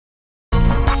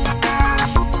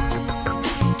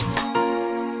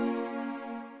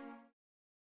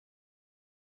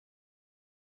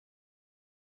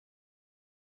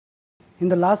In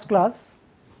the last class,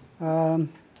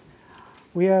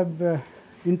 we have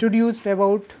introduced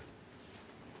about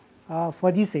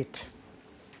fuzzy set.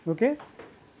 Okay.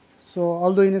 So,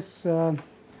 although in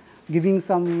giving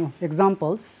some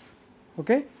examples,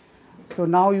 okay. So,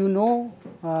 now you know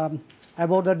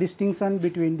about the distinction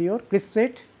between your crisp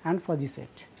set and fuzzy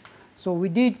set. So, we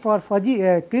did for fuzzy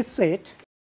crisp set,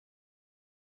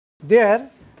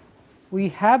 there we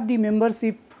have the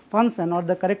membership function or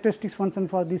the characteristics function.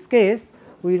 For this case,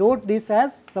 we wrote this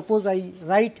as, suppose I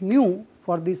write mu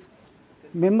for this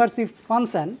membership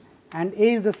function and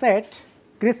A is the set,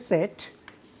 crisp set,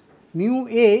 mu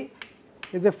A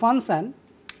is a function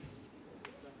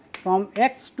from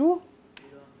x to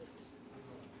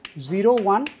 0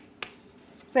 1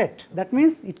 set. That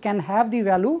means, it can have the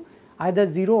value either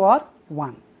 0 or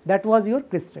 1. That was your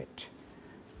crisp set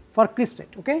for crisp set.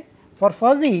 Okay. For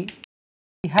fuzzy,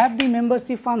 we have the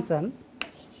membership function.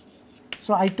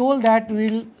 So, I told that we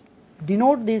will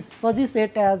denote this fuzzy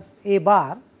set as A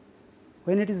bar.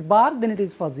 When it is bar, then it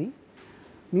is fuzzy,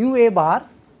 mu A bar.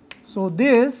 So,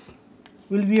 this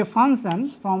will be a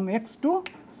function from x to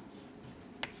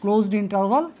closed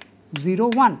interval 0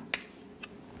 1.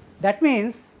 That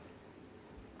means,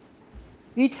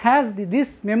 it has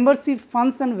this membership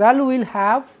function value will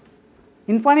have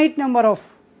infinite number of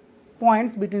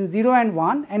points between 0 and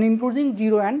 1 and including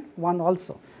 0 and 1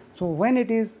 also. So, when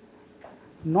it is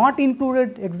not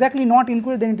included, exactly not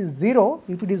included, then it is 0.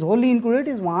 If it is wholly included,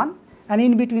 it is 1, and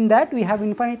in between that we have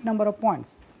infinite number of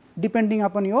points depending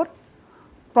upon your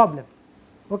problem.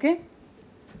 Okay.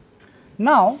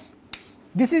 Now,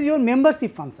 this is your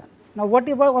membership function. Now, what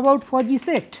about fuzzy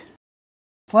set?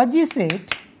 Fuzzy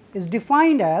set is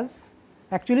defined as,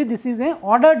 actually this is a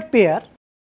ordered pair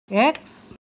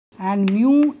x and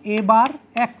mu A bar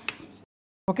x,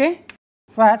 okay,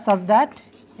 such that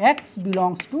x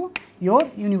belongs to your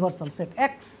universal set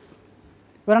x.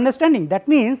 You are understanding? That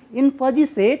means, in fuzzy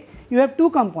set you have two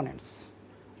components.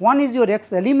 One is your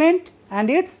x element and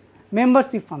its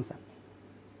membership function.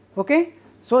 Okay.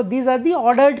 So, these are the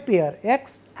ordered pair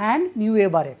x and mu A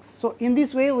bar x. So, in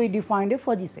this way we defined a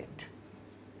fuzzy set.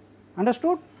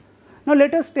 Understood? Now,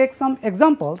 let us take some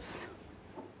examples.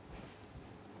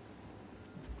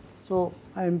 So,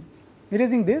 I am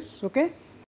erasing this. Okay.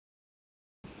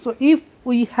 So, if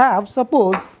we have,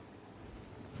 suppose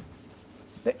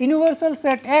the universal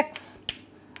set x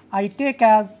I take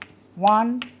as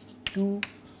 1, 2,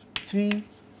 3,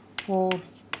 4,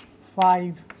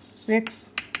 5, 6,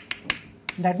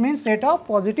 that means set of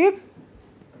positive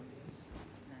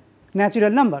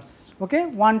natural numbers, okay,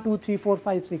 1, 2, 3, 4,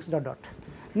 5, 6 dot dot.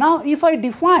 Now, if I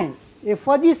define a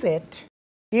fuzzy set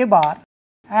A bar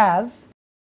as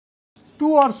 2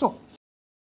 or so,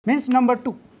 means number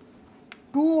 2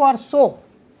 or so,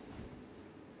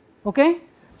 okay.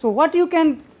 So, what you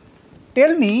can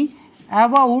tell me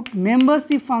about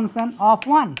membership function of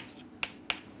 1?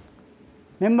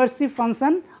 Membership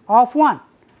function of 1.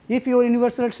 If your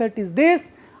universal set is this,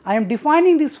 I am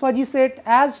defining this fuzzy set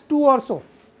as 2 or so,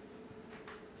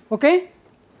 okay,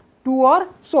 2 or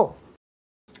so.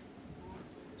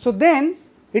 So, then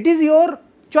it is your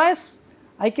choice.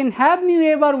 I can have mu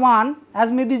A bar 1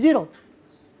 as maybe 0,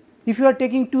 if you are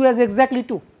taking 2 as exactly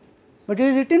 2, but it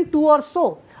is written 2 or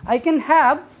so. I can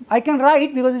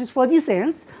write, because it is fuzzy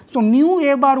sense. So, mu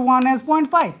A bar 1 as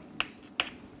 0.5,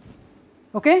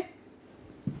 okay,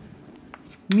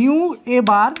 mu A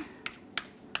bar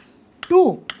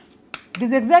 2, it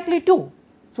is exactly 2.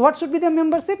 So, what should be the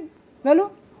membership value?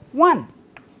 1,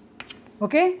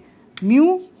 okay,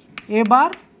 mu A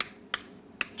bar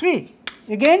 3,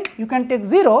 again you can take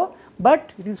 0,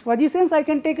 but it is fuzzy sense, I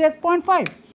can take it as 0.5,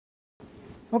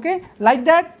 okay. Like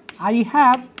that, I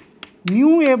have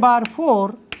mu A bar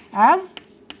 4 as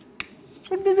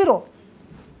should be 0,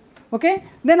 okay.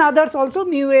 Then others also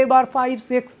mu A bar 5,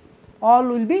 6, all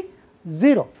will be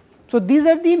 0. So, these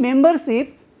are the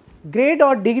membership grade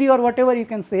or degree or whatever you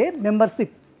can say,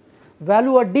 membership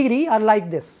value or degree are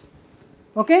like this,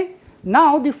 okay.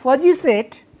 Now, the fuzzy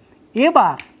set A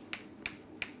bar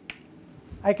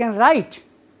I can write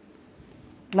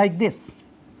like this.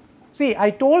 See,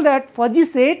 I told that fuzzy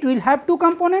set will have two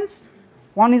components,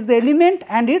 one is the element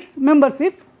and its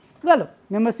membership value,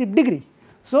 membership degree.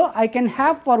 So, I can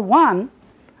have for 1,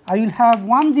 I will have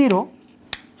 1 0,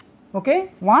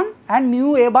 okay, 1 and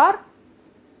mu A bar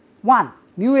 1,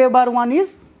 mu A bar 1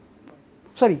 is,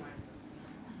 sorry,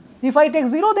 if I take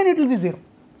 0 then it will be 0.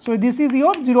 So, this is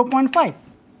your 0.5.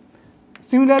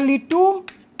 Similarly, 2,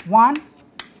 1,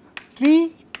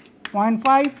 3,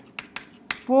 0.5,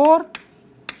 4,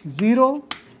 0,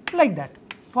 like that,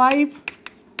 5,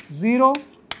 0.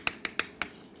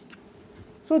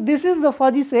 So this is the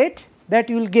fuzzy set that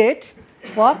you will get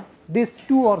for this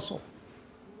 2 or so.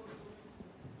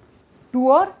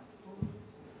 2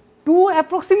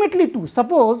 approximately 2,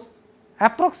 suppose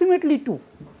approximately 2.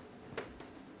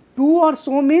 2 or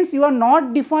so means you are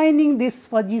not defining this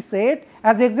fuzzy set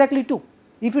as exactly 2.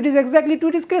 If it is exactly 2,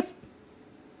 it is crisp,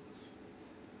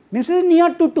 means it is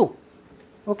near to 2.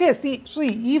 Okay, see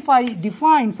if I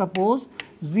define suppose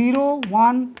 0,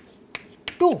 1,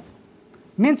 2,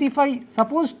 means if I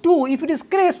suppose 2, if it is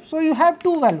crisp, so you have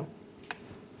 2 value,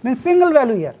 means single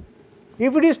value here.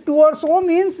 If it is 2 or so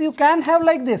means you can have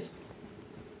like this.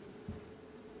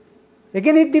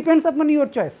 Again it depends upon your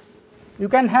choice. You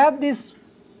can have this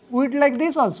width like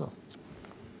this also.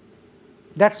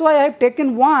 That is why I have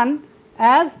taken 1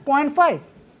 as 0.5.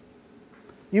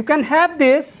 You can have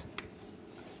this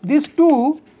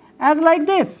 2 as like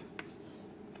this,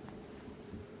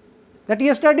 that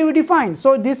yesterday we defined.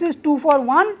 So this is 2 for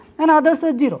 1 and others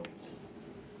are 0.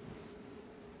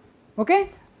 Okay.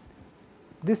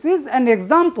 This is an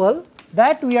example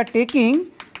that we are taking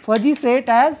fuzzy set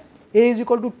as A is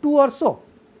equal to 2 or so.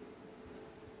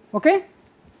 Okay.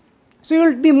 So you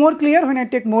will be more clear when I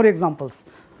take more examples.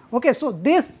 Okay. So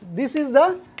this is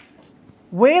the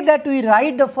way that we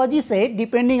write the fuzzy set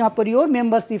depending upon your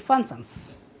membership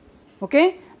functions.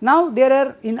 Okay. Now there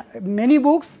are in many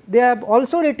books they have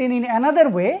also written in another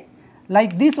way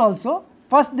like this also.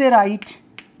 First they write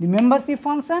the membership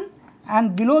function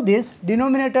and below this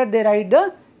denominator they write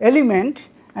the element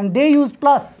and they use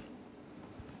plus,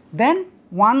 then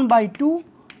 1 by 2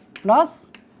 plus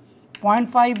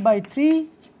 0.5 by 3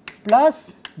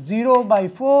 plus 0 by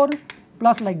 4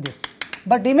 plus like this.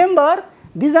 But remember,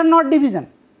 these are not division,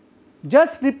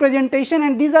 just representation,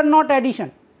 and these are not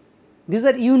addition, these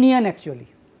are union actually.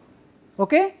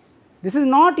 Okay? This is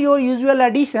not your usual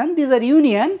addition, these are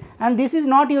union, and this is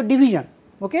not your division.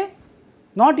 Okay?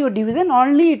 Not your division,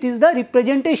 only it is the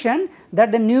representation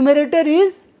that the numerator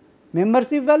is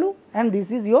membership value and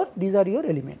this is your, these are your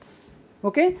elements.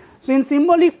 Okay? So in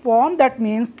symbolic form that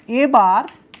means A bar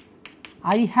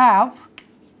I have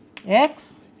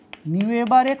x mu A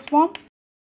bar x form.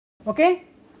 Okay?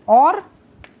 Or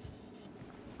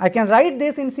I can write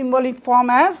this in symbolic form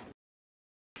as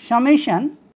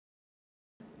summation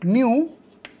mu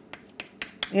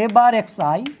A bar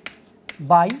xi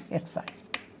by xi.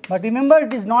 But remember,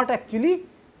 it is not actually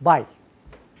by.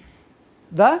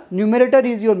 The numerator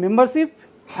is your membership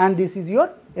and this is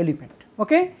your element.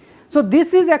 Okay? So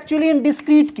this is actually in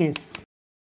discrete case.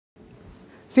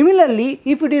 Similarly,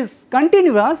 if it is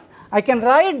continuous, I can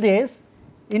write this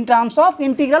in terms of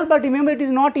integral, but remember it is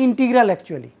not integral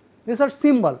actually. These are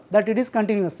symbol that it is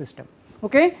continuous system.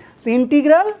 Okay? So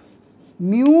integral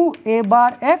mu A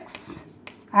bar x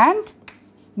and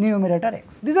numerator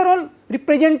x. These are all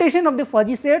representation of the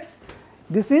fuzzy sets.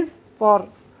 This is for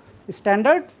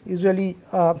standard, usually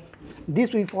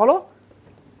this we follow,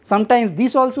 sometimes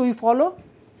this also we follow,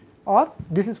 or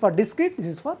this is for discrete, this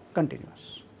is for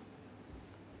continuous.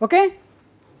 Okay?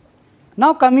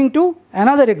 Now coming to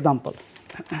another example.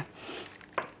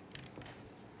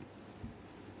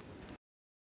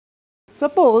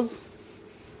 Suppose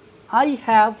I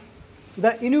have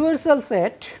the universal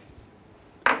set.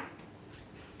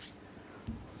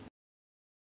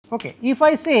 Okay, if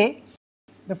I say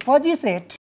the fuzzy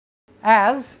set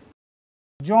as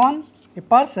John, a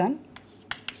person,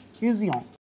 is young.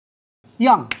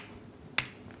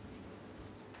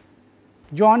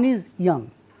 John is young,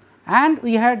 and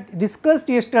we had discussed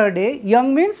yesterday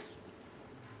young means,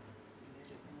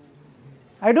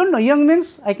 I don't know, young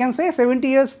means I can say 70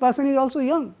 years person is also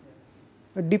young.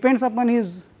 It depends upon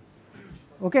his,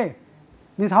 okay,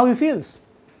 means how he feels.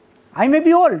 I may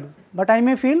be old, but I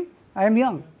may feel I am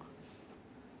young.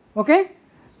 Okay?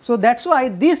 So that is why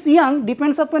this young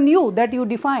depends upon you that you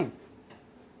define.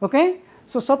 Okay?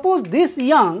 So suppose this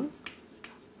young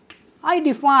I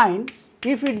define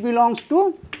if it belongs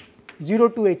to 0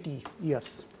 to 80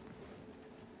 years.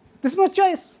 This is my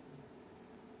choice.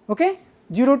 Okay?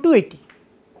 0 to 80.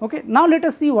 Okay? Now let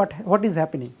us see what is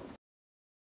happening.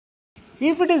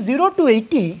 If it is 0 to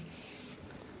 80,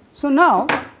 so now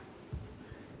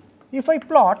if I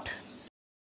plot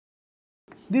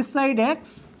this side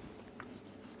x,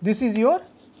 this is your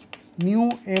mu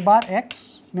A bar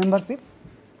x membership.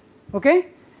 Okay?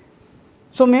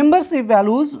 So membership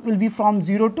values will be from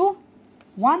 0 to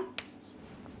 1.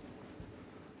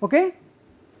 Okay?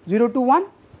 0 to 1.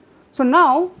 So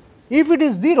now if it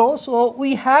is 0, so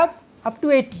we have up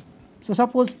to 80. So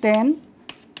suppose 10,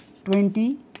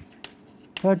 20,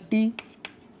 30,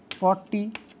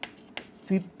 40,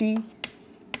 50,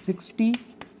 60,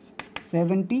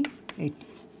 70, 80.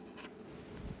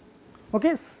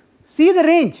 Okay, see the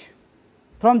range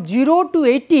from 0 to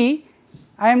 80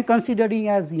 I am considering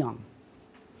as young.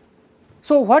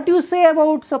 So, what you say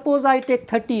about, suppose I take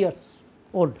 30 years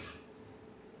old,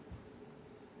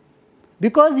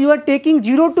 because you are taking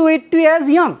 0 to 80 as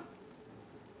young.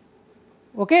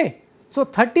 Okay. So,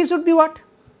 30 should be what?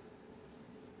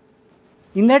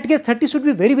 In that case 30 should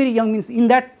be very, very young, means in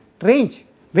that range,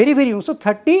 very, very young. So,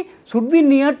 30 should be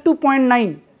near to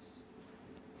 0.9,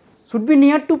 should be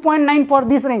near to 0.9 for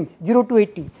this range 0 to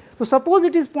 80. So, suppose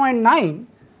it is 0.9,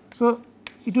 so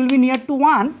it will be near to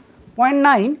 1,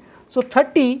 0.9, so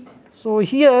 30, so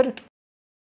here,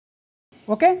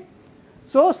 okay.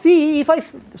 So, see if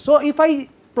I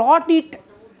plot it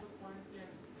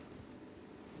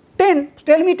 10,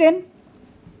 tell me 10,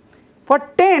 for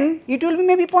 10 it will be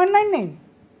maybe 0.99, it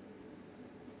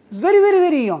is very, very,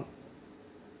 very young,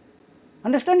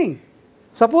 understanding.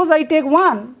 Suppose I take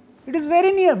 1, it is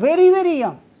very near, very, very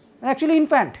young, actually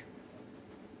infant,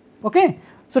 okay.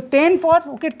 So, 10 for,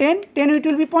 okay, 10 it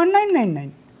will be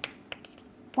 0.999,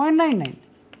 0.99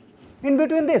 in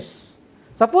between this.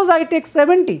 Suppose I take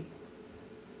 70,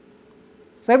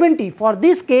 for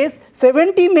this case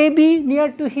 70 may be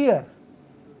near to here,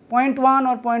 0.1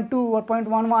 or 0.2 or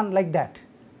 0.11 like that,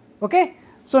 okay.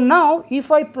 So, now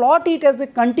if I plot it as a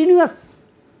continuous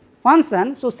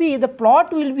function, so see the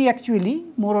plot will be actually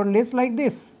more or less like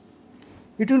this.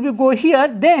 It will be go here,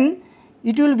 then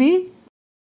it will be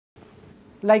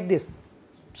like this,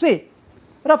 see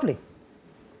roughly,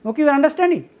 okay, you are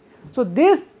understanding. So,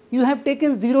 this you have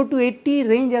taken 0 to 80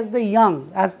 range as the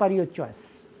young as per your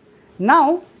choice.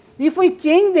 Now, if I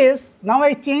change this, now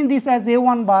I change this as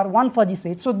A1 bar, one fuzzy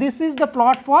set. So, this is the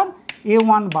plot for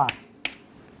A1 bar,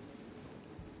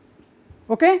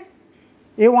 okay,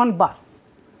 A1 bar.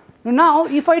 Now,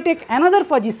 if I take another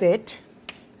fuzzy set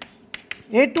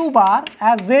A2 bar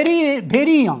as very,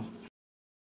 very young,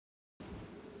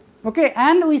 okay,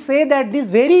 and we say that this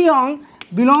very young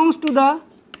belongs to the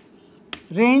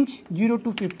range 0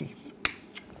 to 50,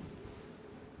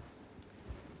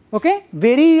 okay,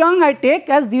 very young I take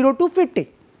as 0 to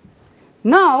 50.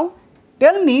 Now,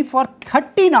 tell me for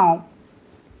 30 now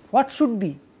what should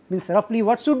be, means roughly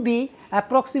what should be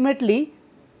approximately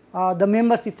the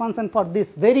membership function for this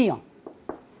very young.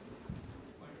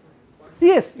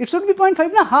 Yes, it should be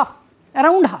 0.5, no, half,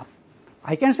 around half.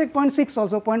 I can say 0.6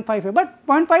 also, 0.5, but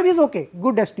 0.5 is okay,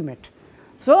 good estimate.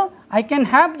 So, I can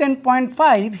have then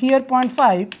 0.5, here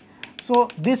 0.5. So,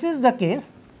 this is the case.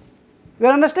 We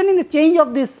are understanding the change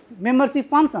of this membership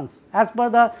functions as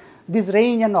per this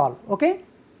range and all, okay.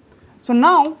 So,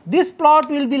 now this plot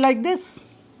will be like this,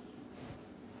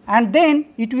 and then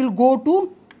it will go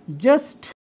to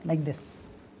just like this,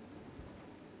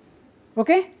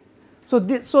 okay. So,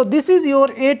 this is your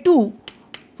A2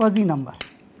 fuzzy number,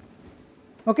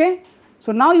 okay.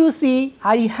 So, now you see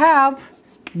I have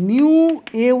mu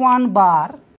A1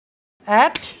 bar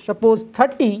at suppose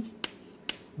 30,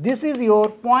 this is your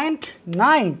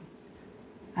 0.9,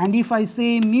 and if I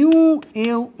say mu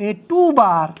A2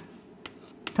 bar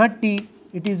 30,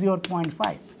 it is your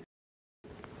 0.5,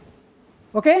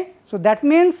 okay. So, that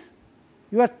means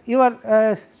you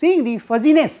are seeing the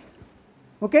fuzziness,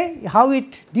 okay, how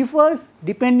it differs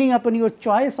depending upon your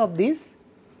choice of this,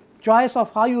 choice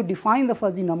of how you define the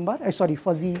fuzzy number,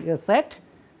 fuzzy set,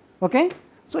 okay.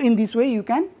 So, in this way you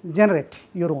can generate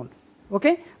your own,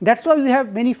 okay. That is why we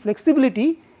have many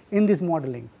flexibility in this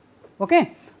modeling,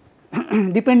 okay,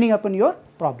 depending upon your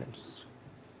problems,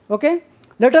 okay.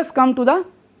 Let us come to the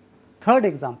third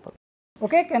example,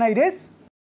 okay. Can I erase?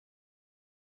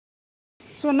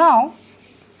 So, now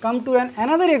come to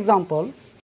another example.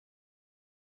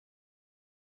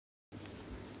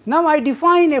 Now, I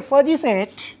define a fuzzy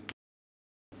set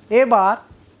A bar,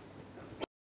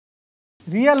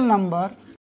 real number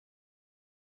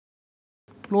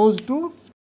close to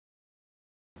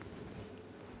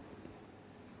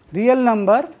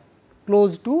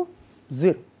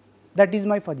 0, that is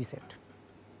my fuzzy set,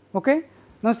 okay.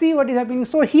 Now, see what is happening.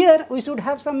 So, here we should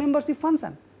have some membership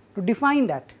function to define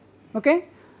that, okay.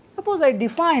 Suppose I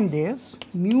define this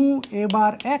mu A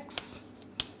bar x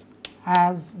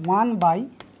as 1 by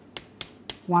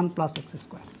 1 plus x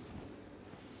square,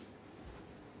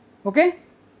 okay.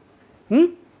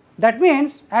 That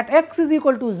means at x is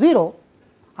equal to 0,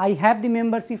 I have the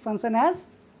membership function as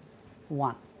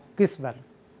 1, this value,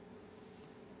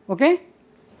 okay.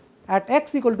 At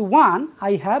x equal to 1,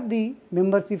 I have the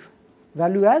membership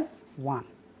value as 1.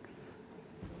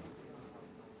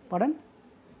 Pardon?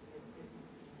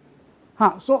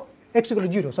 So, x equal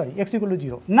to 0, sorry, x equal to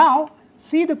 0. Now,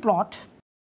 see the plot.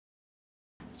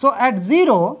 So, at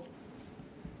 0,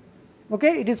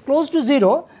 okay, it is close to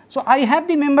 0. So I have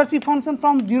the membership function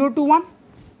from 0 to 1.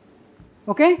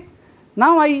 Okay.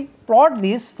 Now I plot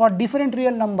this for different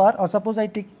real number, or suppose I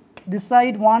take this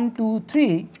side 1, 2,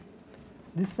 3,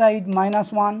 this side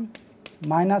 -1,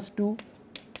 -2,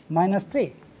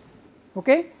 -3.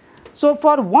 Okay. So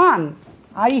for 1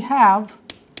 I have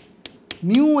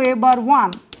mu a bar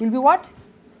 1 will be what?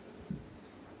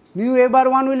 Mu a bar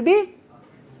 1 will be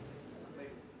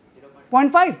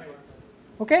 0.5.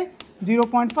 Okay,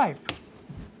 0.5.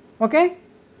 Okay.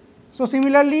 So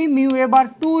similarly mu a bar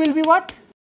 2 will be what?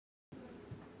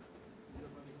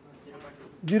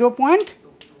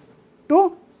 0.2.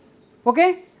 Okay.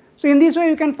 So in this way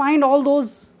you can find all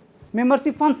those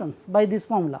membership functions by this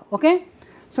formula. Okay.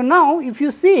 So now if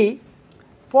you see,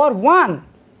 for 1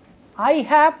 I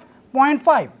have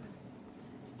 0.5,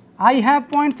 I have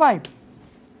 0.5.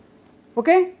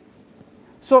 Okay.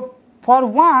 So for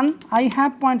 1 I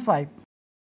have 0.5,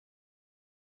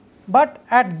 but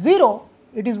at 0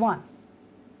 it is 1,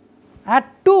 at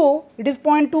 2 it is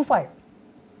 0.25,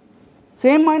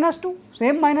 same -2,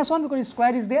 same -1 because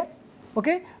square is there.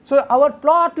 Okay. So our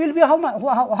plot will be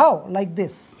how? Like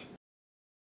this.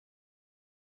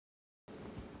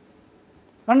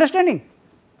 Understanding?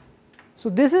 So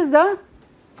this is the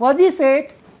fuzzy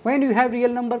set when you have real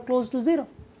number close to 0.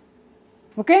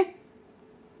 Okay.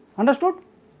 Understood?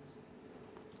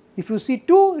 If you see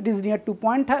 2, it is near to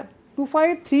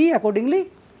 0.25, 3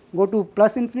 accordingly, go to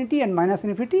plus infinity and minus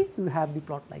infinity, you have the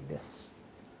plot like this.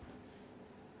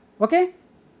 Okay.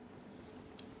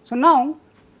 So now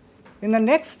in the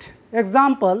next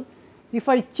example, if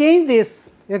I change this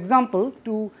example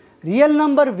to real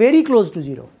number very close to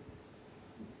 0,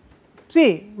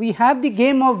 see we have the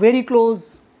game of very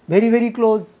close, very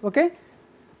close, okay,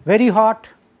 very hot,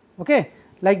 okay,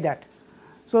 like that.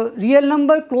 So real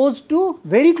number close to,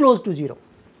 very close to 0.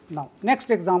 Now next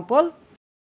example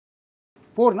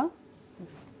 4, na?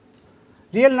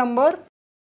 Real number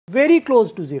very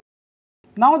close to 0.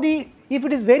 Now if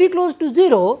it is very close to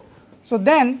 0, so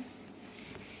then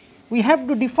we have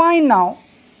to define now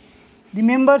the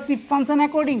membership function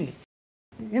accordingly.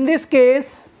 In this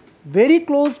case very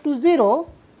close to 0,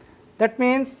 that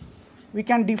means we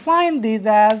can define this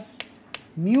as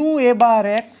mu a bar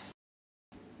x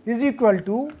is equal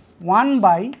to 1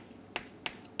 by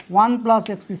 1 plus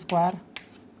x square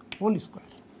whole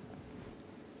square.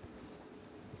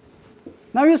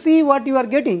 Now you see what you are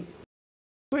getting.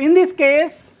 So in this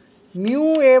case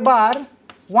mu a bar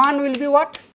 1 will be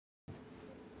what?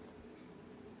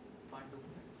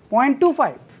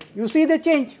 0.25. You see the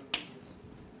change.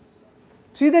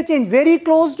 See the change, very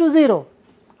close to 0.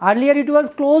 Earlier it was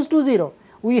close to 0.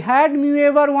 We had mu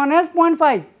a bar 1 as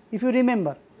 0.5, if you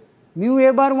remember. Mu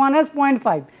a bar 1 as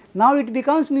 0.5. Now it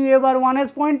becomes mu a bar 1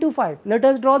 as 0.25. Let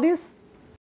us draw this.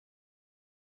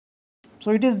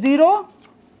 So it is 0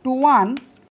 to 1,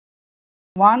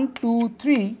 1, 2,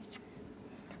 3,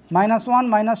 minus 1,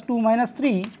 minus 2, minus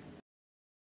 3.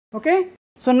 Okay.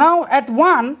 So now at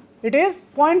 1 it is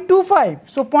 0.25.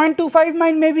 So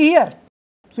 0.25 may be here.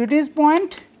 So it is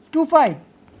 0.25.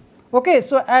 Okay.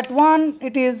 So at 1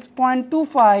 it is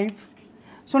 0.25.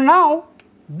 So now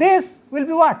this will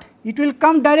be what? It will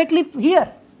come directly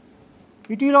here.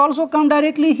 It will also come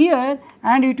directly here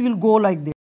and it will go like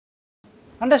this.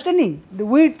 Understanding? The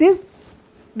width is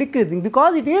decreasing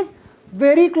because it is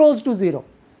very close to 0.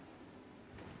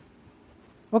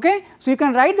 Okay. So you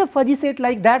can write the fuzzy set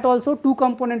like that also, two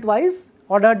component wise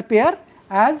ordered pair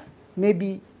as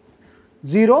maybe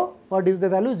 0, what is the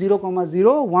value, 0,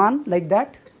 0, 1 like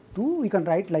that, 2 we can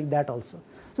write like that also.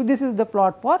 So this is the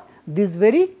plot for this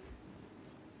very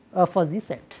fuzzy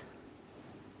set.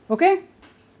 Okay.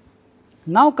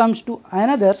 Now comes to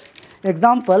another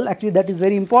example, actually that is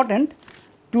very important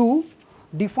to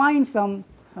define some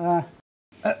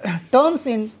terms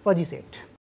in fuzzy set.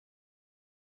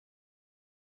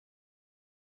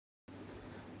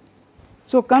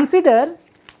 So consider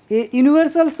a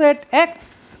universal set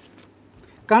X,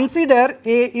 consider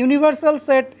a universal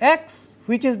set X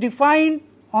which is defined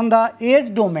on the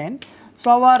age domain.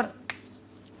 So our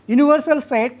universal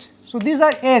set, so these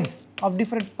are age of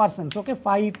different persons, okay,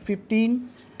 5, 15,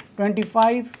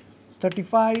 25,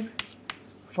 35,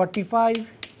 45,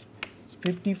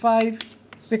 55,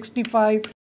 65,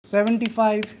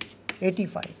 75,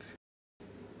 85.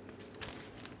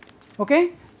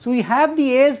 Okay. So we have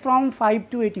the age from 5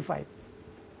 to 85.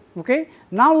 Okay.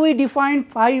 Now we define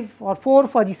 5 or 4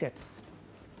 fuzzy sets.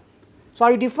 So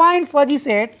I define fuzzy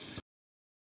sets.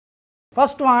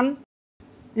 First one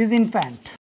is infant,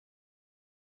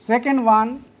 second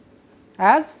one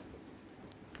as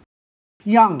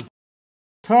young,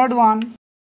 third one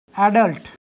adult,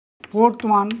 fourth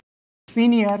one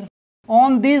senior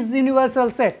on this universal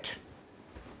set.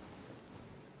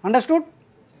 Understood?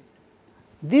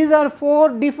 These are 4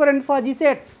 different fuzzy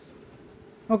sets.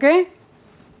 Okay?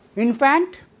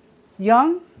 Infant,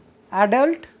 young,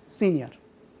 adult, senior.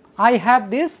 I have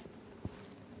this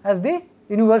as the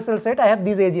universal set. I have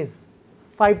these ages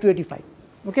 5 to 85.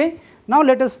 Okay? Now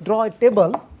let us draw a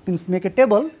table, means make a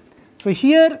table. So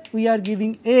here we are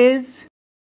giving age,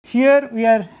 here we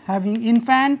are having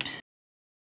infant,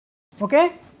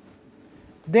 okay?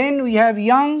 Then we have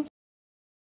young,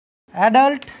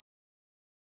 adult,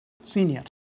 senior.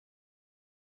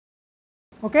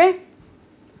 Okay?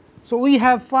 So we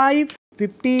have 5,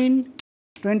 15,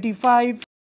 25,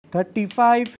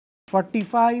 35,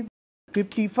 45,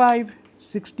 55,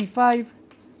 65,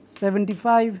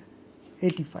 75,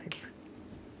 85.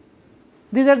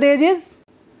 These are the ages.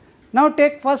 Now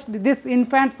take first this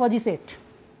infant fuzzy set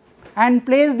and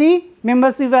place the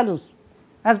membership values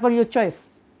as per your choice.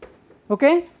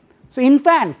 Okay? So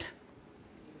infant,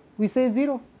 we say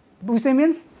 0, we say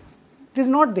means it is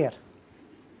not there.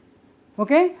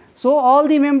 Okay? So all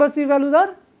the membership values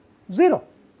are 0.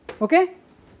 Okay?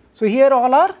 So here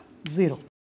all are 0.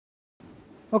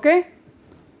 Okay?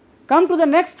 Come to the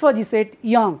next fuzzy set,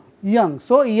 young. Young.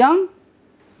 So young,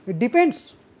 it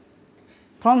depends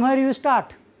from where you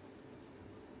start.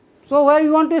 So where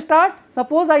you want to start?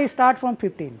 Suppose I start from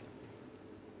 15.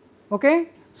 Okay?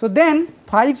 So then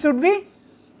 5 should be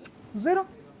 0.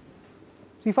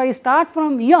 So if I start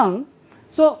from young,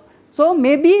 so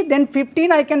maybe then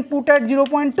 15 I can put at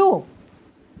 0.2.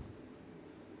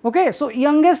 Okay? So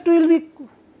youngest will be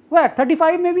where?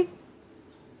 35 maybe.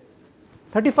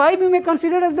 35 you may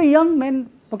consider as the young man.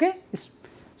 Okay?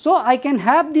 So I can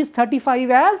have this 35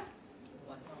 as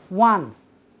 1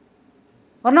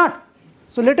 or not.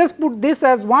 So let us put this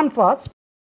as 1 first.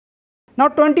 Now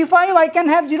 25 I can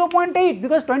have 0.8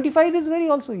 because 25 is very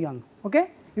also young.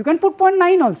 Okay? You can put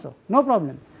 0.9 also, no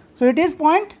problem. So it is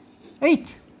 0.8.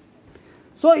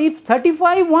 So if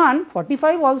 35 1,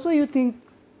 45 also you think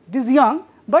it is young,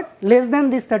 but less than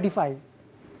this 35.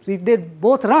 So if they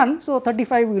both run, so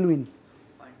 35 will win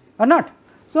or not.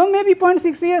 So maybe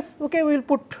 0.6, yes, okay, we will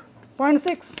put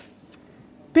 0.6.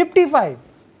 55.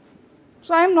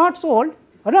 So I am not so old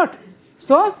or not.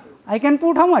 So I can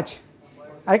put how much?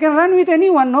 I can run with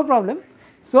anyone, no problem.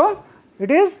 So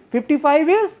it is 55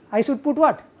 is, I should put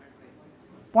what?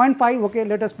 0.5, okay,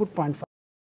 let us put 0.5.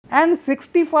 And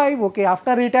 65, okay,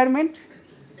 after retirement,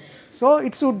 so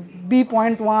it should be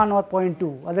 0.1 or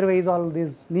 0.2, otherwise all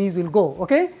these knees will go,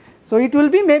 okay. So it will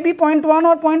be maybe 0.1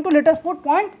 or 0.2, let us put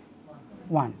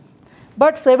 0.1.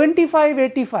 But 75,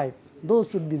 85, those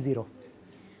should be 0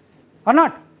 or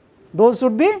not? Those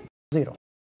should be 0.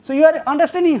 So you are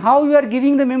understanding how you are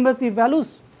giving the membership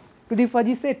values to the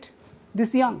fuzzy set,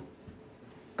 this young.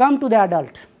 Come to the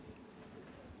adult.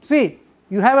 See,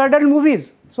 you have adult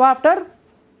movies. So after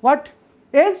what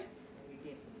age?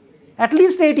 At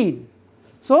least 18.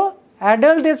 So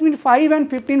adult, this means 5 and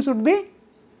 15 should be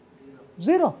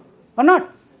 0 or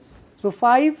not? So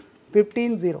 5,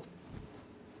 15, 0.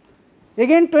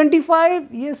 Again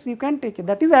 25, yes, you can take it,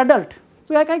 that is adult.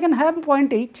 So I can have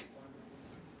 0.8,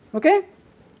 okay,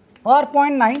 or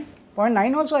 0.9,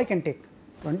 0.9 also I can take.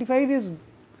 25 is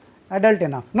adult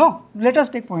enough. No, let us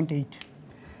take 0.8.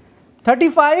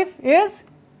 35 is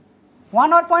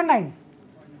 1 or 0.9?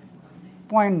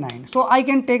 0.9. So I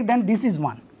can take, then this is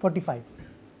 1, 45.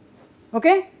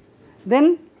 Okay?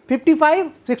 Then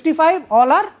 55, 65,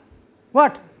 all are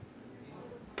what?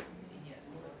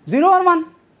 0 or 1?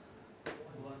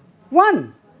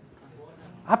 1.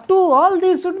 Up to all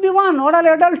these should be 1, all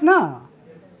are adult, na?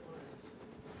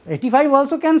 85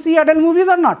 also can see adult movies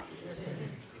or not?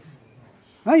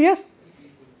 Yes.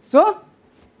 So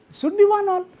should be 1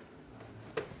 all.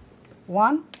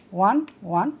 1, 1,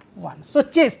 1, 1. So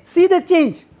see the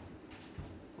change.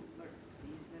 But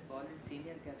these may fall in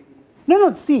senior category.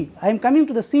 No, see, I am coming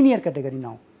to the senior category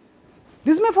now.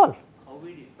 This may fall. How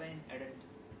we define adult?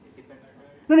 It depends.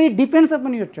 No, it depends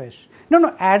upon your choice.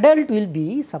 No, adult will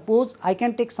be, suppose I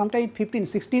can take sometime 15,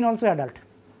 16 also adult.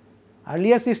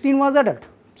 Earlier 16 was adult.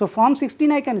 So from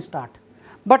 16 I can start.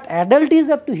 But adult is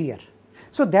up to here.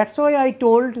 So that's why I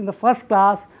told in the first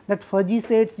class that fuzzy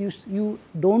sets you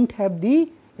don't have the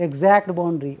exact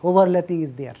boundary, overlapping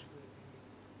is there.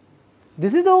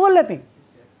 This is the overlapping.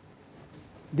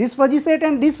 This fuzzy set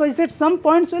and this fuzzy set, some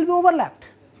points will be overlapped.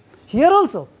 Here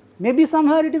also, maybe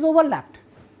somewhere it is overlapped.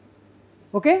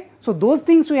 Okay? So those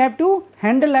things we have to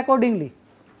handle accordingly.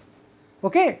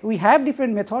 Okay? We have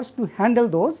different methods to handle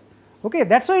those. Okay?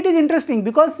 That's why it is interesting,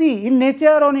 because see, in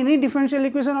nature or in any differential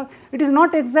equation, it is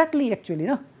not exactly actually,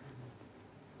 no?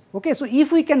 Okay, so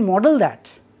if we can model that,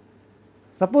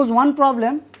 suppose one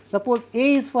problem, suppose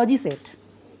A is fuzzy set.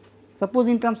 Suppose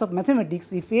in terms of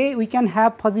mathematics, if A, we can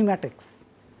have fuzzy matrix.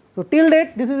 So till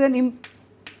date, this is an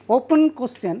open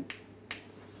question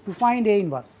to find A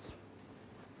inverse.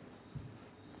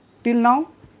 Till now,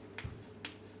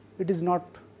 it is not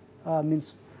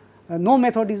no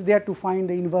method is there to find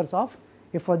the inverse of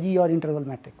a fuzzy or interval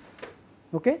matrix.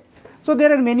 Okay? So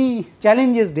there are many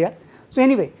challenges there. So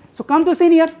anyway, so come to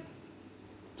senior.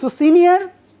 So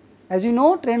senior, as you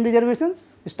know, trend reservations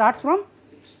starts from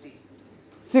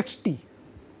 60.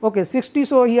 Okay, 60.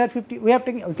 So here 50. We have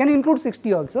taken. We can include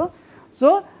 60 also.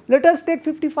 So let us take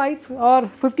 55, or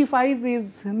 55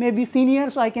 is maybe senior.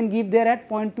 So I can give there at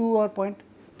 0.2 or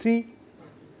 0.3.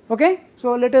 Okay.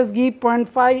 So let us give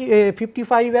 0.5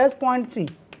 55 as 0.3.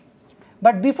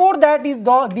 But before that is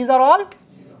these are all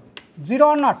 0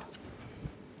 or not.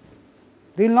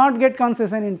 They will not get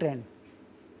concession in trend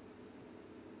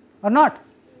or not.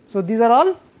 So these are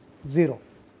all 0.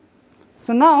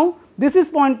 So now this is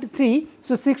 0.3.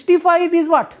 So 65 is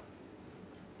what?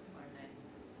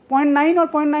 0.9 or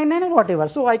 0.99 or whatever.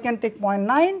 So I can take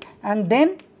 0.9 and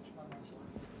then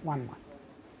 1.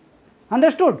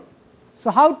 Understood?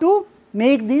 So how to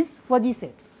make these fuzzy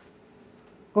sets?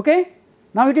 Okay.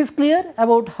 Now it is clear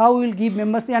about how we will give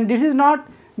membership, and this is not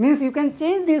means you can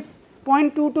change this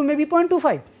 0.2 to maybe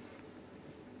 0.25,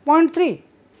 0.3.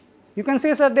 You can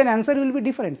say, sir, then answer will be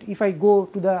different. If I go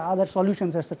to the other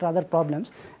solutions, etc., other problems,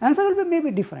 answer will be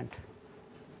maybe different,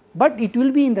 but it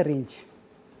will be in the range.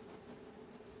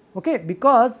 Okay,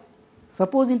 because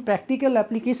suppose in practical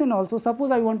application also,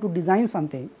 suppose I want to design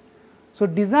something. So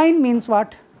design means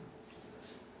what?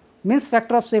 Means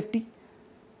factor of safety.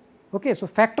 Okay, so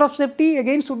factor of safety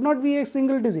again should not be a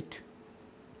single digit,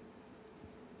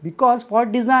 because for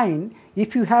design,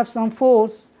 if you have some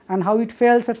force and how it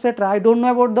fails, etc., I do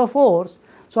not know about the force.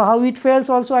 So how it fails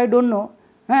also I do not know,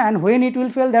 and when it will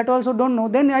fail, that also do not know.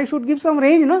 Then I should give some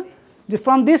range, no?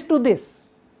 From this to this.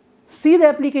 See the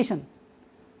application.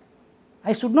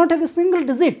 I should not have a single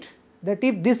digit that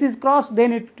if this is crossed,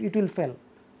 then it will fail.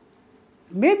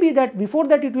 Maybe that before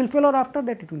that it will fail, or after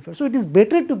that it will fail. So it is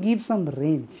better to give some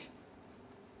range.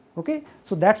 Okay,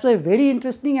 so that's why very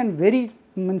interesting and very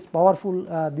powerful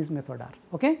this method are.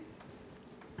 Okay.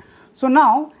 So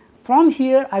now from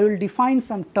here I will define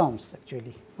some terms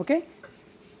actually. Okay.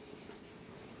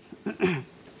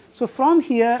 So from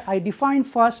here I define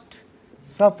first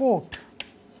support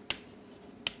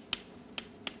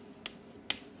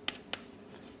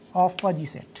of fuzzy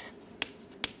set,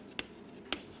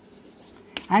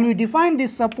 and we define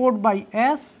this support by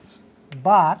S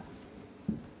bar.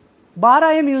 Bar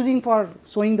I am using for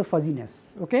showing the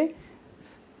fuzziness. Okay.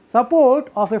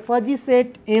 Support of a fuzzy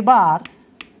set A bar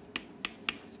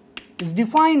is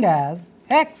defined as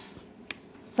X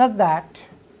such that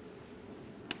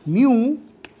mu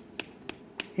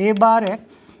A bar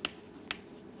X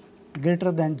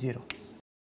greater than 0.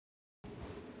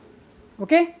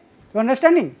 Okay. You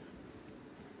understanding?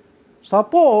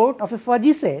 Support of a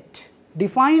fuzzy set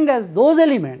defined as those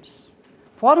elements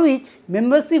for which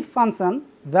membership function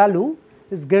value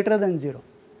is greater than 0.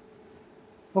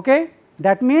 Okay.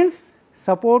 That means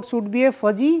support should be a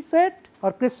fuzzy set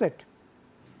or crisp set?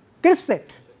 Crisp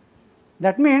set.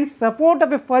 That means support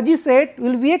of a fuzzy set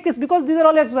will be a crisp, because these are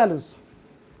all x values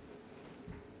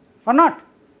or not.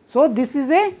 So this is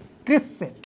a crisp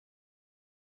set.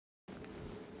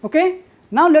 Okay.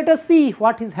 Now let us see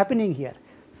what is happening here.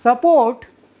 Support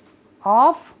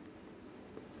of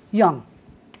Young,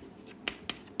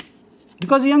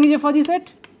 because Young is a fuzzy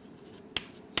set.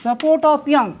 Support of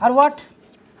Young are what?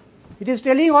 It is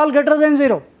telling all greater than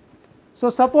 0. So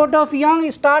support of Young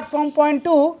starts from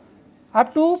 0.2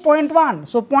 up to 0.1.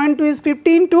 So 0.2 is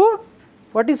 15 to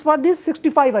what is for this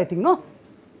 65, I think, no?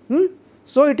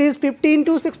 So it is 15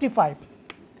 to 65.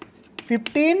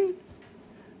 15,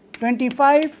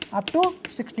 25 up to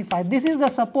 65. This is the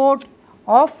support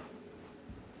of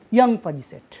Young fuzzy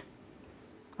set.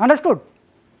 Understood?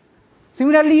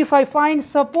 Similarly, if I find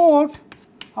support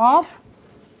of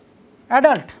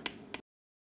adult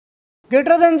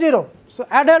greater than 0, so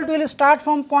adult will start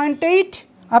from 0.8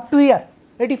 up to here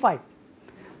 85.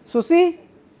 So see,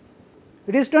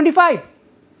 it is 25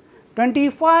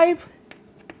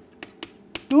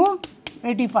 to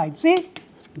 85. See,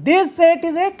 this set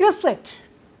is a crisp set.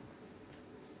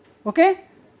 Okay.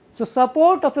 So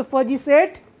support of a fuzzy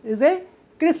set is a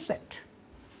crisp set.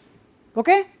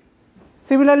 Okay.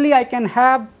 Similarly, I can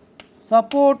have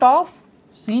support of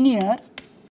senior,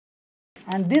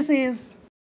 and this is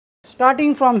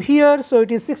starting from here. So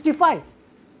it is 65.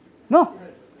 No,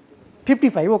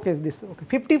 55. Okay, this okay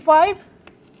 55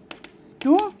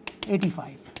 to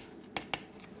 85.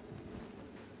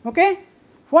 Okay.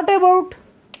 What about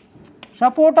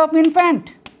support of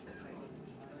infant?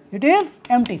 It is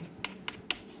empty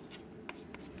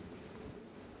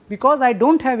because I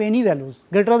do not have any values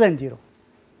greater than 0.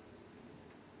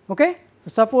 Okay. The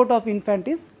support of infant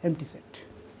is empty set.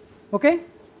 Okay.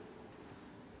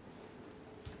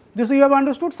 This you have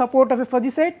understood, support of a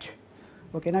fuzzy set.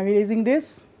 Okay. Now erasing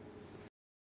this.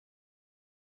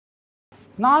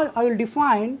 Now I will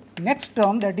define next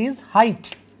term, that is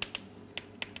height.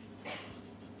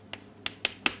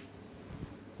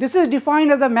 This is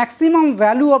defined as the maximum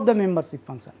value of the membership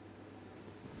function.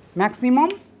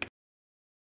 Maximum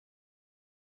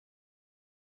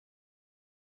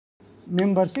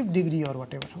membership degree or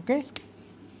whatever. Okay.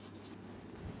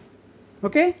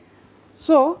 Okay.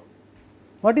 So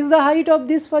what is the height of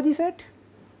this fuzzy set?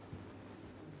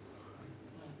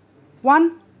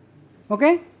 1.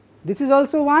 Okay. This is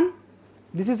also 1,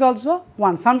 this is also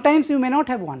 1. Sometimes you may not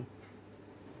have 1.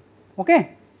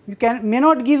 Okay. You may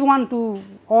not give 1 to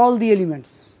all the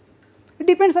elements. It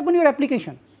depends upon your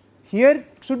application. Here it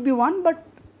should be 1, but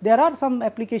there are some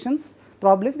applications,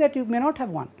 problems that you may not have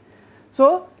 1.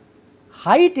 So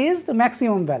height is the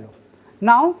maximum value.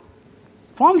 Now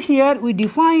from here we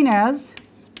define as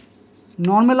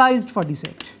normalized fuzzy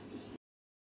set.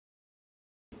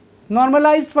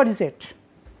 Normalized fuzzy set.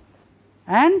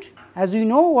 And as we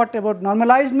know, what about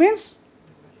normalized means?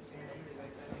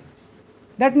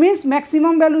 That means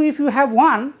maximum value, if you have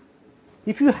 1,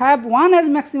 if you have 1 as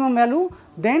maximum value,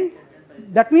 then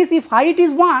that means if height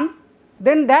is 1,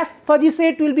 then that fuzzy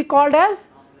set will be called as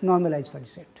normalized fuzzy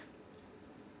set.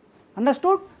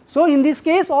 Understood? So in this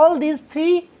case all these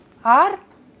 3 are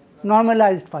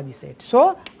normalized fuzzy set.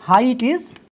 So height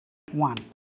is 1.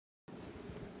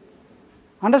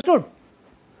 Understood?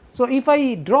 So if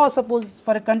I draw, suppose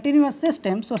for a continuous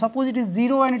system, so suppose it is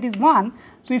 0 and it is 1.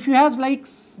 So if you have like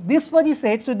this fuzzy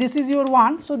set, so this is your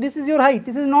 1, so this is your height,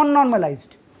 this is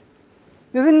non-normalized.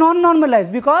 This is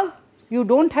non-normalized because you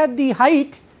do not have the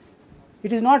height,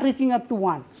 it is not reaching up to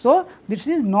 1. So this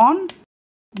is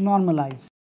non-normalized.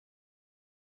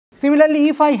 Similarly,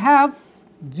 if I have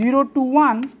 0 to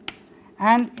 1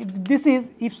 and this is,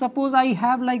 if suppose I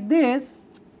have like this,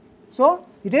 so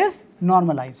it is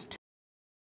normalized.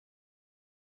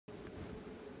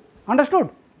 Understood?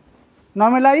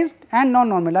 Normalized and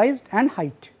non-normalized and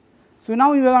height. So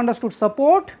now you have understood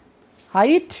support,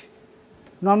 height,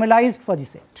 normalized fuzzy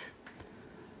set.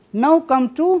 Now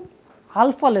come to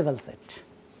alpha level set.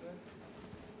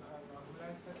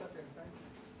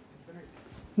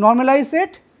 Normalized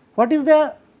set, what is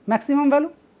the maximum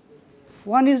value?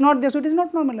 1 is not there, so it is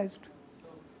not normalized.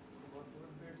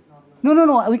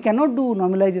 No, we cannot do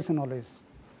normalization always.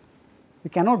 We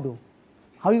cannot do.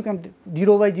 How you can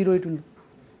 0 by 0 it will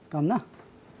come, na?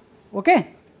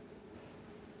 Okay?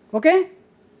 Okay?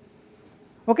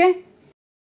 Okay?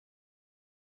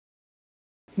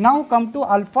 Now come to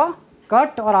alpha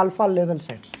cut or alpha level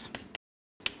sets.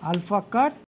 Alpha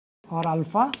cut or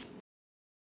alpha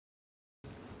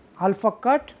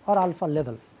cut or alpha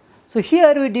level. So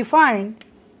here we define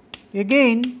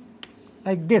again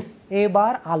like this, A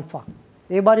bar alpha.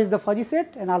 A bar is the fuzzy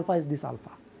set and alpha is this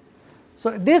alpha.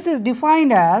 So this is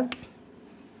defined as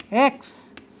x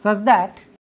such that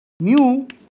mu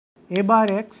A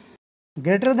bar x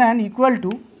greater than equal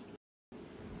to,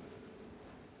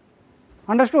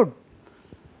 understood,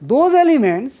 those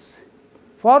elements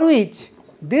for which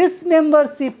this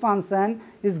membership function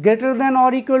is greater than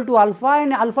or equal to alpha,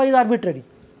 and alpha is arbitrary.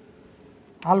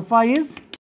 Alpha is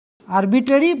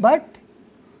arbitrary but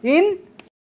in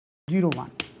 0,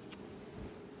 1.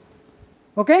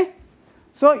 Okay?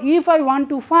 So if I want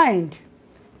to find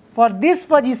for this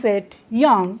fuzzy set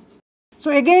young, so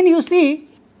again you see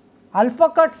alpha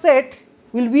cut set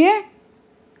will be a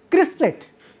crisp set.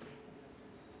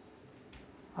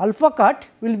 Alpha cut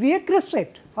will be a crisp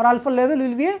set or alpha level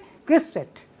will be a crisp set.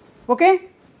 Okay?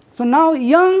 So now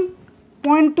young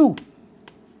 0.2,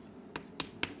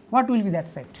 what will be that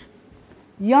set?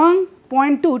 Young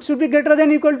 0.2, it should be greater than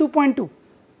or equal to 0.2.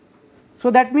 So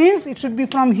that means it should be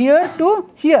from here to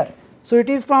here. So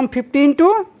it is from 15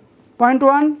 to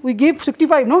 0.1, we give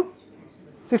 65, no?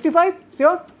 65,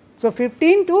 sure? So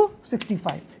 15 to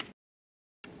 65.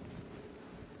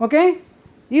 Okay?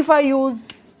 If I use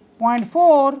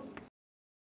 0.4,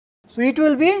 so it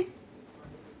will be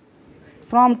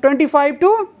from 25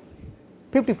 to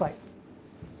 55.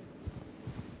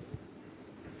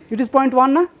 It is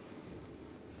 0.1, na?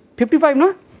 55,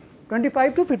 na?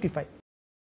 25 to 55.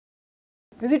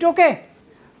 Is it okay?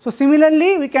 So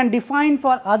similarly, we can define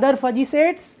for other fuzzy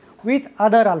sets with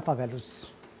other alpha values.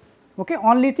 Okay,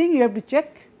 only thing you have to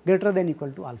check greater than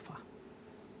equal to alpha.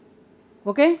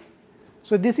 Okay.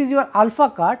 So, this is your alpha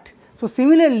cut. So,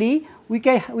 similarly we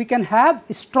can have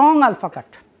a strong alpha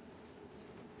cut,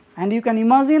 and you can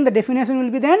imagine the definition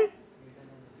will be then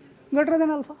greater than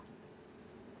alpha.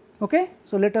 Okay.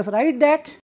 So, let us write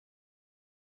that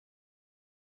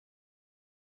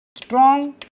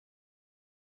strong.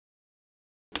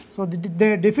 So,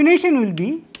 the definition will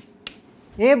be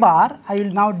A bar. I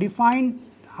will now define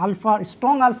alpha,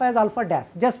 strong alpha as alpha dash,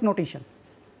 just notation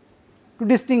to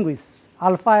distinguish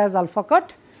alpha as alpha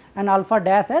cut and alpha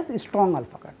dash as strong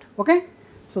alpha cut. Okay.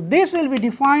 So, this will be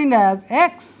defined as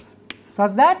x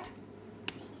such that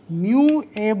mu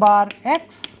A bar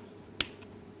x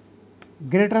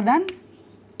greater than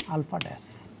alpha dash.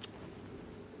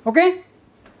 Okay.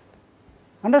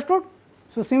 Understood?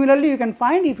 So, similarly you can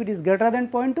find if it is greater than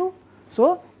 0.2.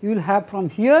 So, you will have from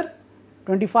here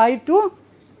 25 to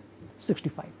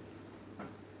 65.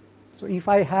 So, if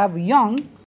I have young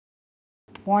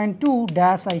 0.2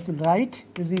 dash I could write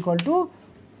is equal to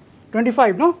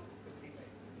 25, no?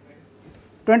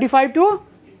 25 to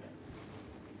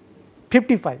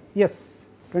 55, yes,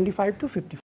 25 to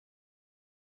 55.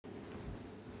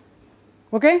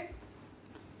 Okay?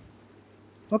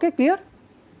 Okay, clear?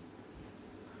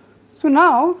 So,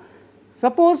 now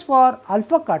suppose for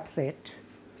alpha cut set,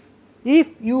 if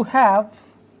you have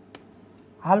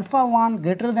alpha 1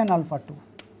 greater than alpha 2,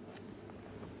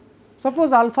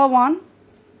 suppose alpha 1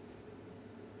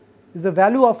 is the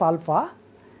value of alpha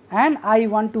and I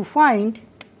want to find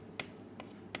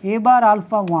A bar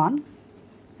alpha 1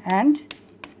 and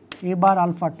A bar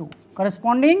alpha 2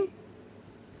 corresponding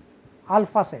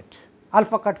alpha set,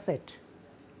 alpha cut set.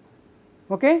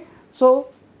 Okay. So,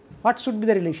 what should be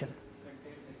the relation?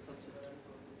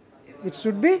 It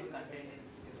should be,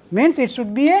 means it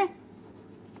should be a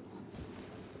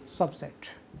subset.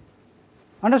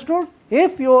 Understood?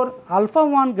 If your alpha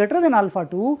 1 greater than alpha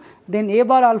 2, then A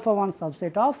bar alpha 1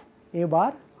 subset of A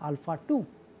bar alpha 2.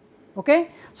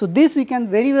 Okay. So, this we can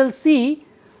very well see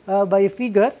by a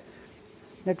figure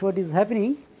that what is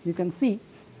happening, you can see.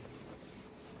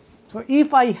 So,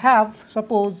 if I have,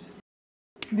 suppose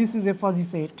this is a fuzzy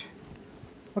set.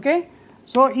 Okay.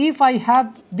 So, if I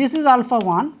have, this is alpha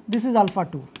 1, this is alpha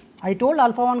 2, I told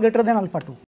alpha 1 greater than alpha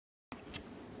 2.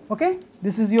 Okay.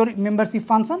 This is your membership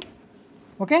function.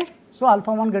 Okay. So,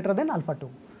 alpha 1 greater than alpha 2.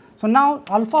 So, now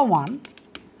alpha 1,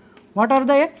 what are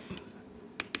the x?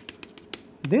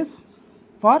 This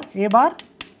for A bar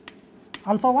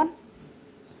alpha 1,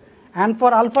 and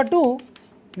for alpha 2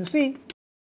 you see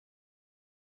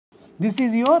this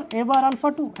is your A bar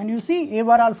alpha 2, and you see A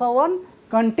bar alpha 1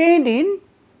 contained in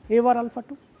A bar alpha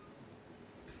 2.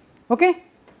 Okay.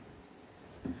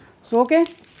 So, okay,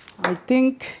 I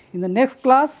think in the next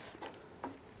class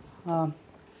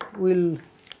we will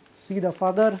see the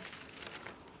further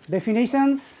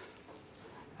definitions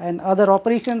and other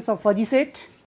operations of fuzzy set.